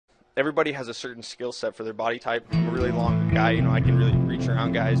everybody has a certain skill set for their body type. I'm a really long guy, you know, I can really reach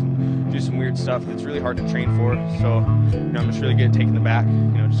around guys and do some weird stuff that's really hard to train for. So, you know, I'm just really good at taking the back. You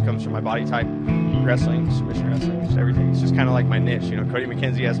know, it just comes from my body type. Wrestling, submission wrestling, just everything. It's just kind of like my niche. You know, Cody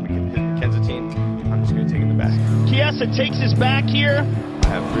McKenzie has his McKenzie team. I'm just good at taking the back. Chiesa takes his back here. I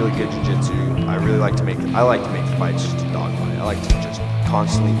have really good jiu-jitsu. I like to make fights just a dogfight. I like to just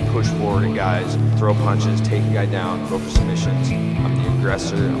constantly push forward at guys, throw punches, take a guy down, go for submissions. I'm the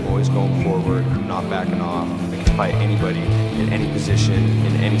aggressor. I'm always going forward. I'm not backing off. I can fight anybody in any position,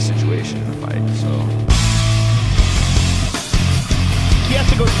 in any situation in the fight. So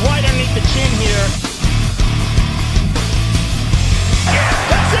Chiesa goes right underneath the chin here. Yeah,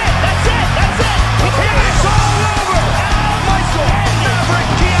 that's it. That's it. That's it. It's all over. Maverick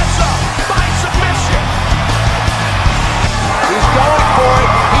Chiesa by submission. He's going for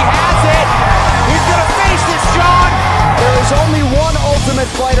it. He has it. He's going to finish this, John. There is only one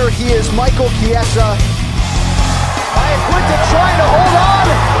Ultimate Fighter. He is Michael Chiesa. Quinton trying to hold on.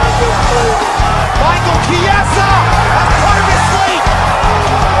 Michael Chiesa has put him to sleep.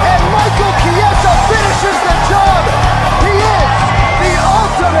 And Michael Chiesa finishes the job. He is the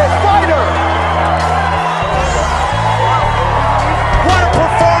Ultimate Fighter. What a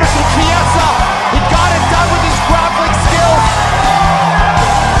performance from Chiesa. He got it done with his grappling skills.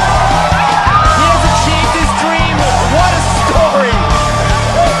 He has achieved his dream. What a story.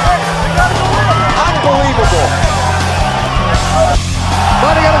 Unbelievable.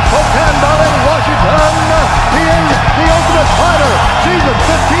 Fighting out of Spokane Valley, Washington. He is the Ultimate Fighter. Season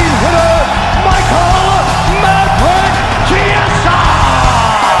 15 winner, Michael Maverick Chiesa.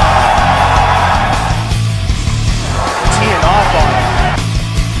 Teeing off on him.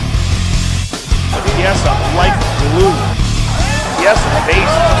 Chiesa like glue. Chiesa's base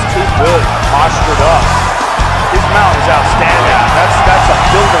is too good, postured up. His mount is outstanding. That's a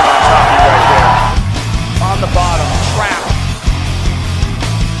building on top of you right there. On the bottom, trapped.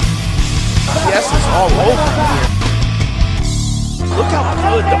 Chiesa's all over here. Look how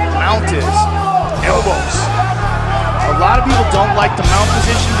good the mount is. Elbows. A lot of people don't like the mount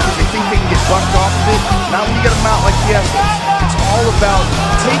position because they think they can get bucked off of it. Not when you get a mount like Chiesa's. It's all about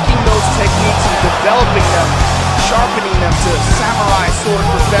taking those techniques and developing them, sharpening them to samurai sword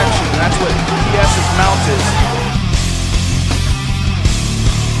perfection. And that's what Chiesa's mount is.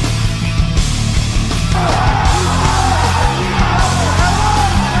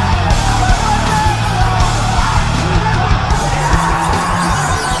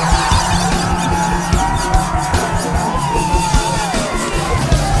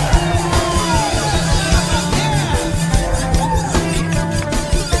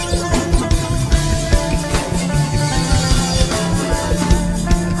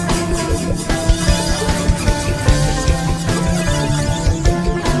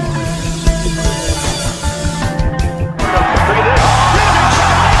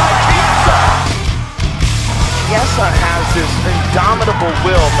 Chiesa has this indomitable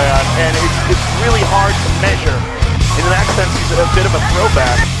will, man, and it's really hard to measure. In that sense, he's a bit of a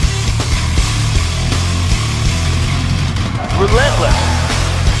throwback. Relentless.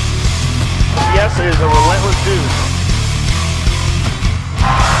 Chiesa is a relentless dude.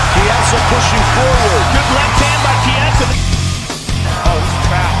 Chiesa pushing forward. Good left hand by Chiesa. Oh, he's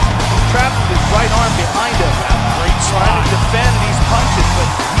trapped. Trapped with his right arm behind him. Great trying to defend these punches, but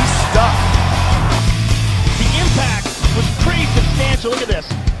he's stuck. The impact was pretty substantial. Look at this.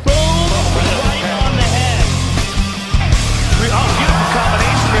 Boom, right on the head. Oh, beautiful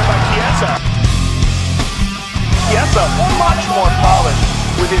combination here by Chiesa. Chiesa much more polished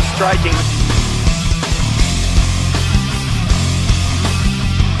with his striking.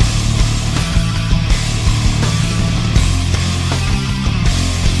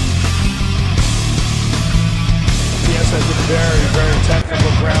 Chiesa has a very, very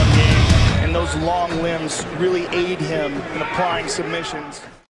technical ground game, and those long limbs really aid him in applying submissions.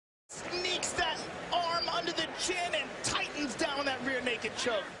 Sneaks that arm under the chin and tightens down that rear naked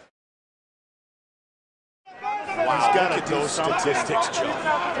choke. Wow, he's got to do statistics, Joe.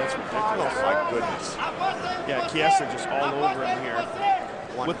 that's ridiculous. Oh my goodness. Yeah, Chiesa just all over him here.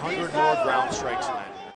 100 more ground strikes in that.